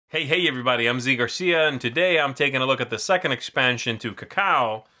Hey everybody, I'm Garcia, and today I'm taking a look at the second expansion to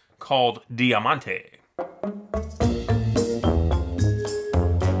Cacao called Diamante.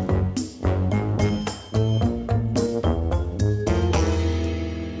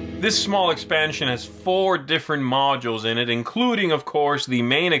 This small expansion has 4 different modules in it, including, of course, the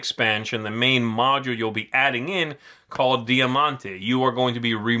main expansion, the main module you'll be adding in, called Diamante. You are going to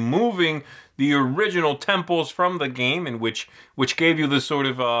be removing the original temples from the game, in which gave you this sort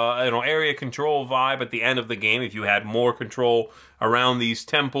of area control vibe at the end of the game. If you had more control around these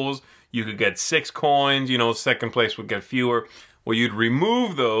temples, you could get 6 coins. Second place would get fewer. Well, you'd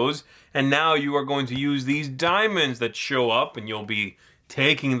remove those, and now you are going to use these diamonds that show up, and you'll be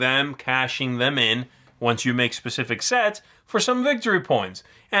taking them, cashing them in once you make specific sets for some victory points.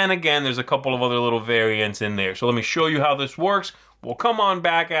 And again, there's a couple of other little variants in there. So let me show you how this works. We'll come on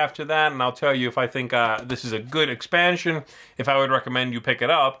back after that, and I'll tell you if I think this is a good expansion, if I would recommend you pick it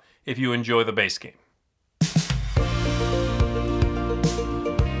up if you enjoy the base game.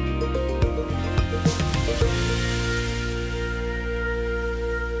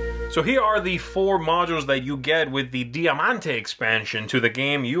 So here are the 4 modules that you get with the Diamante expansion to the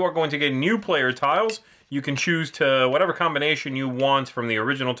game. You are going to get new player tiles. You can choose to whatever combination you want from the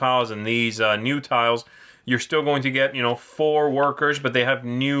original tiles and these new tiles. You're still going to get, 4 workers, but they have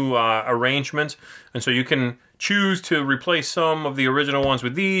new arrangements. And so you can choose to replace some of the original ones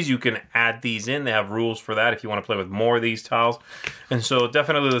with these. You can add these in. They have rules for that if you want to play with more of these tiles. And so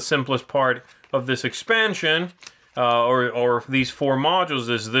definitely the simplest part of this expansion or these 4 modules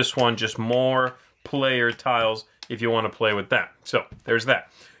is this one, just more player tiles if you want to play with that. So there's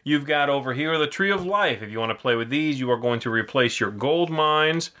that. You've got over here the Tree of Life. If you want to play with these, you are going to replace your gold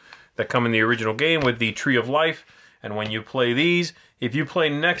mines that come in the original game with the Tree of Life. And when you play these, if you play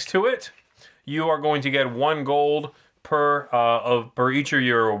next to it, you are going to get 1 gold per each of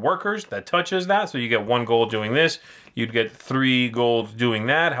your workers that touches that. So you get 1 gold doing this. You'd get 3 gold doing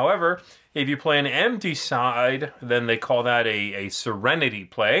that. However, if you play an empty side, then they call that a Serenity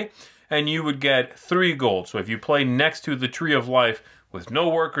play, and you would get 3 gold. So if you play next to the Tree of Life with no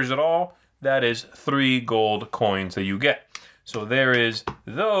workers at all, that is 3 gold coins that you get. So there is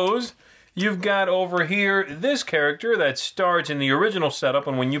those. You've got over here this character that starts in the original setup,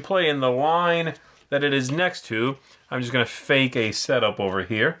 and when you play in the line that it is next to, I'm just going to fake a setup over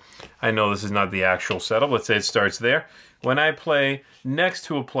here. I know this is not the actual setup. Let's say it starts there. When I play next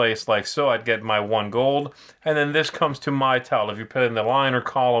to a place like so, I'd get my 1 gold, and then this comes to my tile. If you put in the line or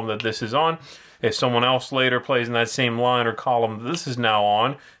column that this is on, if someone else later plays in that same line or column that this is now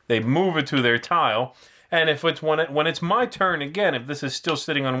on, they move it to their tile. And if it's when it's my turn again, if this is still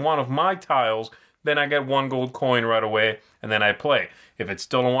sitting on one of my tiles, then I get 1 gold coin right away, and then I play. If it's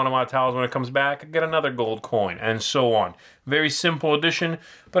still on one of my tiles when it comes back, I get another gold coin, and so on. Very simple addition,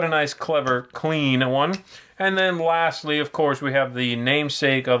 but a nice, clever, clean one. And then lastly, of course, we have the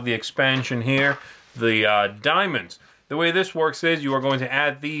namesake of the expansion here, the diamonds. The way this works is you are going to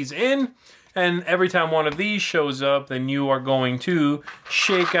add these in, and every time one of these shows up, then you are going to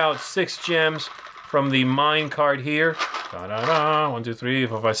shake out 6 gems from the mine card here. 1, 2, 3,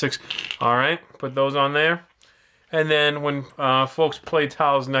 4, 5, 6. All right, put those on there. And then when folks play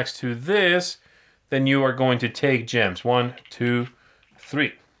tiles next to this, then you are going to take gems. 1, 2,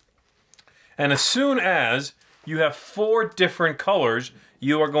 3. And as soon as you have 4 different colors,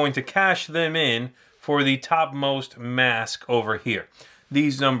 you are going to cash them in for the topmost mask over here.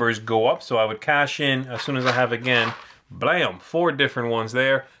 These numbers go up, so I would cash in as soon as I have, again, blam, 4 different ones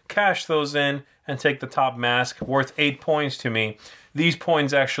there. Cash those in and take the top mask, worth 8 points to me. These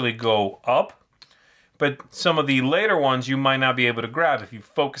points actually go up, but some of the later ones you might not be able to grab. If you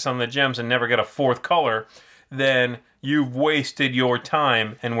focus on the gems and never get a 4th color, then you've wasted your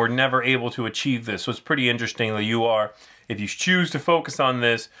time and were never able to achieve this. So it's pretty interesting that if you choose to focus on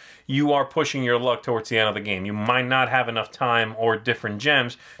this, you are pushing your luck towards the end of the game. You might not have enough time or different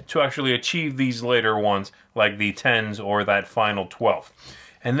gems to actually achieve these later ones, like the 10s or that final 12.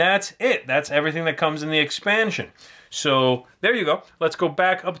 And that's it. That's everything that comes in the expansion. So there you go. Let's go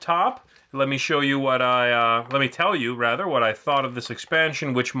back up top. Let me show you let me tell you rather what I thought of this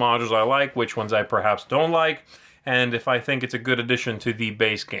expansion, which modules I like, which ones I perhaps don't like, and if I think it's a good addition to the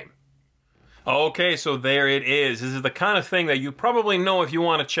base game. Okay, so there it is. This is the kind of thing that you probably know if you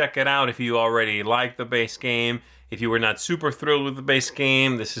want to check it out, if you already like the base game. If you were not super thrilled with the base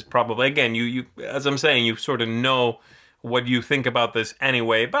game, this is probably, again, as I'm saying, you sort of know what you think about this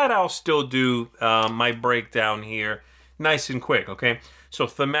anyway, but I'll still do my breakdown here nice and quick, okay? So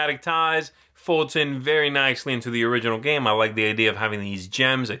thematic ties folds in very nicely into the original game. I like the idea of having these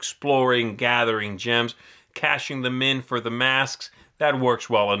gems, exploring, gathering gems, cashing them in for the masks. that works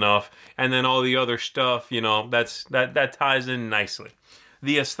well enough. And then all the other stuff, you know, that ties in nicely.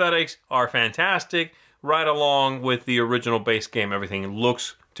 The aesthetics are fantastic, right along with the original base game. Everything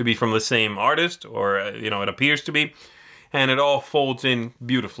looks to be from the same artist, or, you know, it appears to be. And it all folds in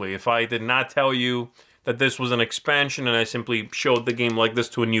beautifully. If I did not tell you that this was an expansion and I simply showed the game like this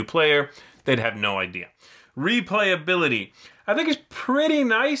to a new player, they'd have no idea. Replayability, I think, is pretty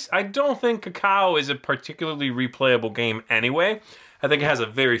nice. I don't think Cacao is a particularly replayable game anyway. I think it has a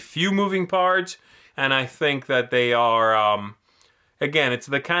very few moving parts, and I think that they are, again, it's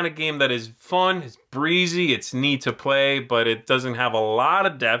the kind of game that is fun, it's breezy, it's neat to play, but it doesn't have a lot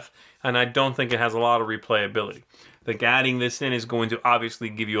of depth, and I don't think it has a lot of replayability. I think adding this in is going to obviously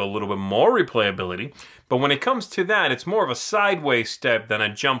give you a little bit more replayability, but when it comes to that, it's more of a sideways step than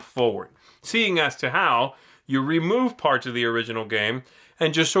a jump forward. Seeing as to how you remove parts of the original game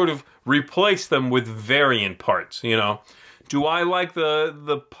and just sort of replace them with variant parts, you know. Do I like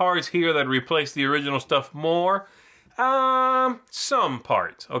the parts here that replace the original stuff more? Some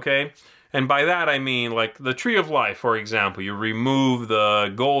parts, okay? And by that I mean, like, the Tree of Life, for example. You remove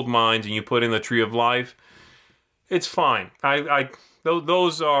the gold mines and you put in the Tree of Life. It's fine.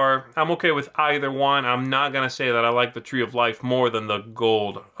 Those are, I'm okay with either one. I'm not going to say that I like the Tree of Life more than the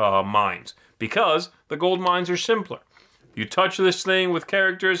gold mines, because the gold mines are simpler. You touch this thing with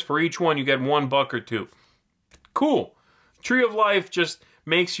characters, for each one you get $1 or $2. Cool. Tree of Life just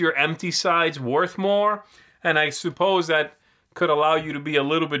makes your empty sides worth more, and I suppose that could allow you to be a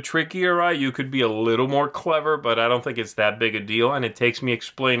little bit trickier, right? You could be a little more clever, but I don't think it's that big a deal, and it takes me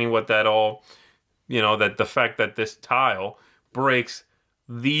explaining what that all, you know, that the fact that this tile breaks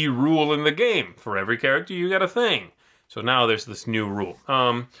the rule in the game. For every character, you get a thing. So now there's this new rule.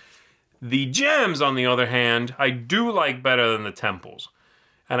 The gems, on the other hand, I do like better than the temples.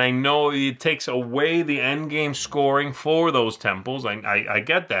 And I know it takes away the endgame scoring for those temples. I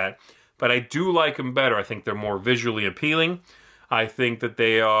get that. But I do like them better. I think they're more visually appealing. I think that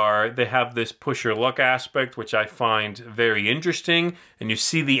they have this push your luck aspect, which I find very interesting. And you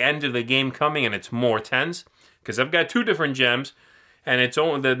see the end of the game coming, and it's more tense. Because I've got 2 different gems, and it's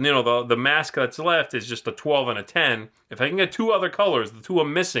only the mask that's left is just a 12 and a 10. If I can get 2 other colors, the 2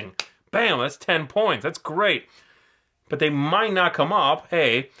 I'm missing, bam, that's 10 points. That's great. But they might not come up,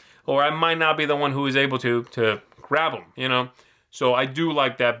 or I might not be the one who is able to grab them, you know. So I do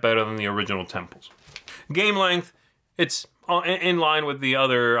like that better than the original temples. Game length, it's in line with the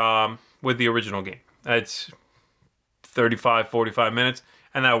other, with the original game. It's 35, 45 minutes,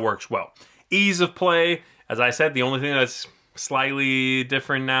 and that works well. Ease of play, as I said, the only thing that's slightly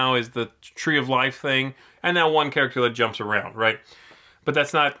different now is the Tree of Life thing, and that one character that jumps around, right? But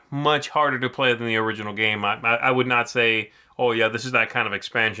that's not much harder to play than the original game. I would not say, oh yeah, this is that kind of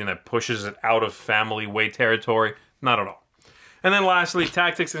expansion that pushes it out of family weight territory. Not at all. And then lastly,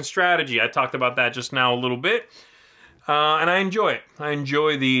 tactics and strategy. I talked about that just now a little bit. And I enjoy it. I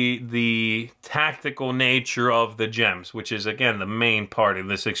enjoy the tactical nature of the gems, which is, again, the main part of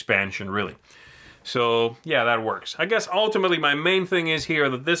this expansion, really. So, yeah, that works. I guess ultimately my main thing is here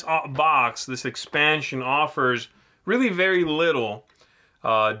that this box, this expansion, offers really very little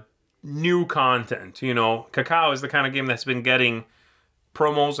new content. You know, Cacao is the kind of game that's been getting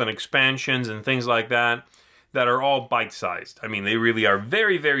promos and expansions and things like that are all bite-sized. I mean, they really are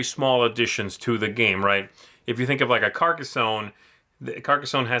very, very small additions to the game, right? If you think of like a Carcassonne,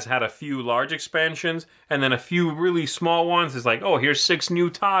 Carcassonne has had a few large expansions and then a few really small ones. It's like, oh, here's 6 new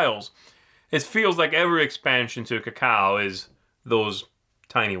tiles. It feels like every expansion to Cacao is those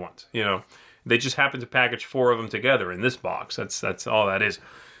tiny ones, you know. They just happen to package 4 of them together in this box. That's all that is.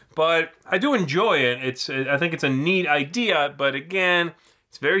 But I do enjoy it. I think it's a neat idea, but again,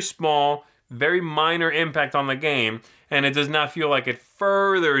 it's very small, very minor impact on the game, and it does not feel like it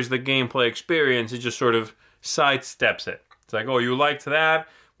furthers the gameplay experience. It just sort of sidesteps it. It's like, oh, you liked that?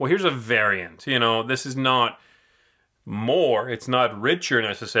 Well, here's a variant. You know, this is not more. It's not richer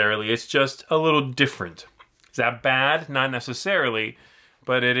necessarily. It's just a little different. Is that bad? Not necessarily,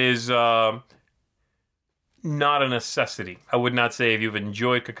 but it is not a necessity. I would not say if you've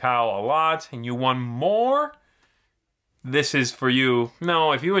enjoyed Cacao a lot and you want more, this is for you.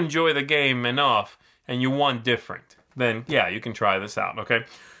 No, if you enjoy the game enough and you want different, then yeah, you can try this out, okay?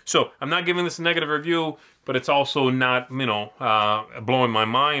 So, I'm not giving this a negative review, but it's also not, you know, blowing my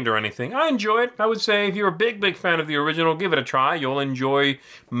mind or anything. I enjoy it. I would say if you're a big, big fan of the original, give it a try. You'll enjoy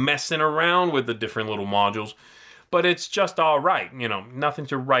messing around with the different little modules. But it's just all right, you know, nothing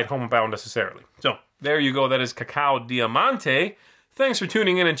to write home about necessarily. So, there you go. That is Cacao Diamante. Thanks for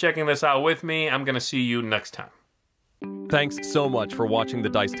tuning in and checking this out with me. I'm going to see you next time. Thanks so much for watching the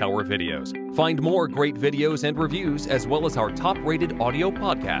Dice Tower videos. Find more great videos and reviews, as well as our top-rated audio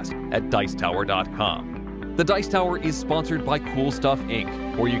podcast at Dicetower.com. The Dice Tower is sponsored by Cool Stuff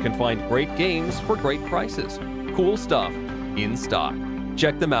Inc., where you can find great games for great prices. Cool stuff in stock.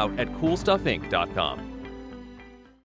 Check them out at CoolStuffInc.com.